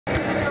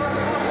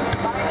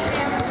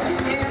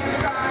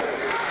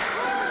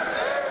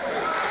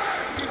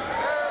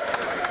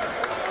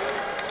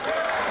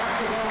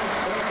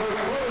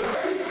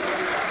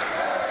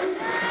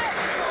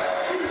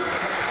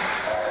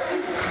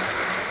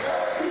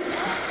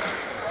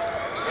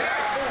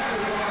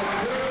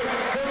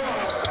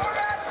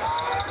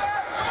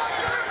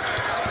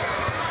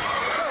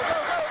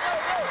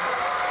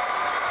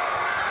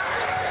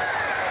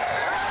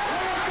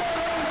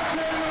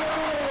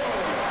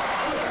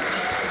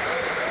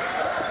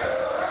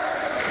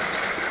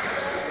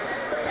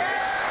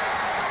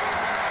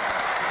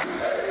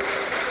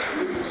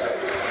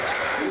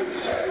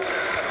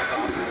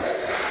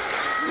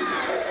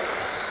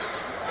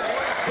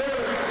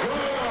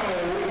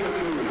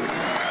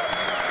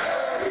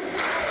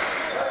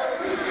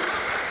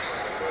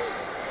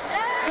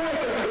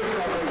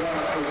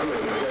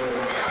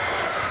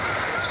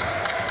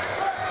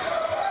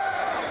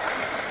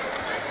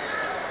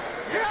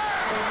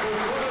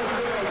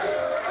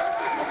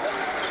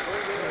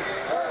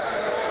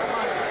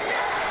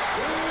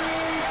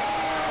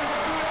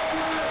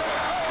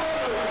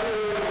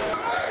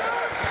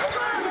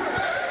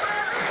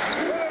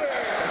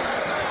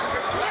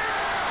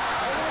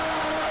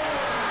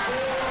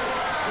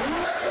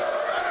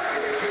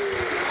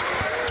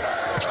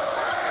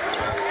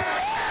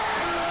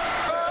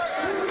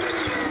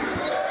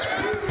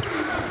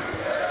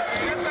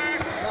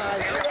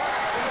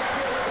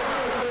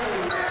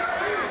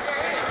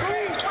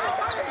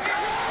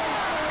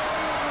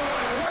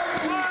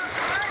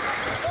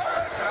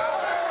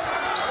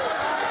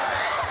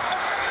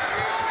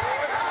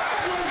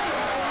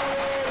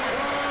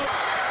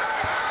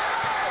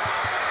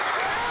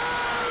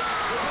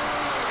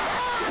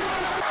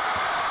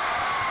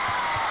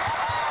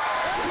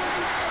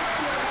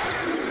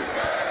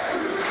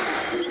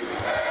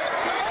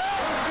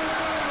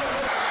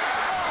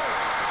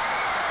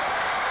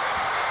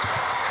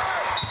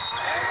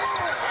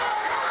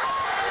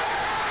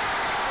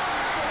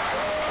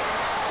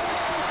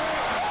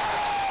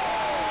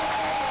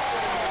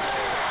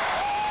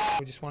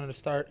We just wanted to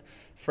start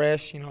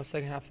fresh,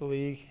 second half of the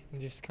league, and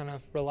just kind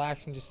of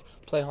relax and just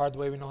play hard the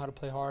way we know how to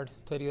play hard,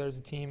 play together as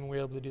a team, and we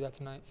were able to do that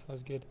tonight, so it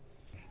was good.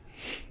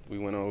 We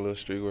went on a little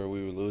streak where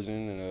we were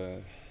losing, and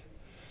it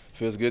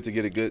feels good to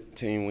get a good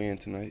team win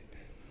tonight.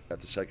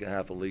 Got the second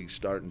half of the league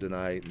starting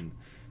tonight,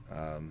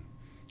 and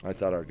I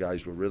thought our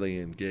guys were really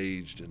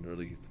engaged and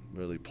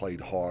really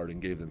played hard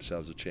and gave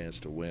themselves a chance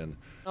to win.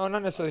 No,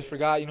 not necessarily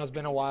forgot. It's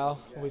been a while,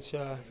 which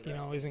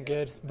isn't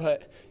good.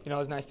 But it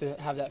was nice to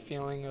have that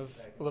feeling of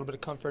a little bit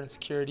of comfort and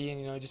security,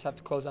 and just have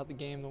to close out the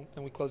game,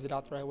 and we closed it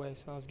out the right way,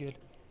 so that was good.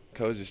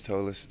 Coach just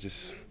told us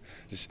just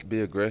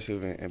be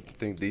aggressive and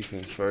think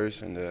defense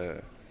first, and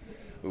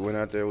we went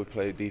out there, we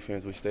played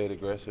defense, we stayed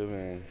aggressive,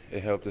 and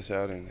it helped us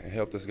out and it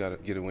helped us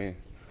get a win.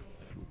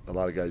 A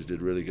lot of guys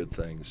did really good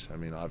things. I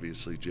mean,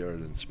 obviously Jared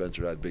and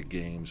Spencer had big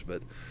games,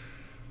 but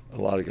a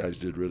lot of guys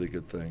did really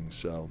good things.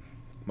 So,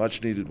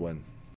 much needed win.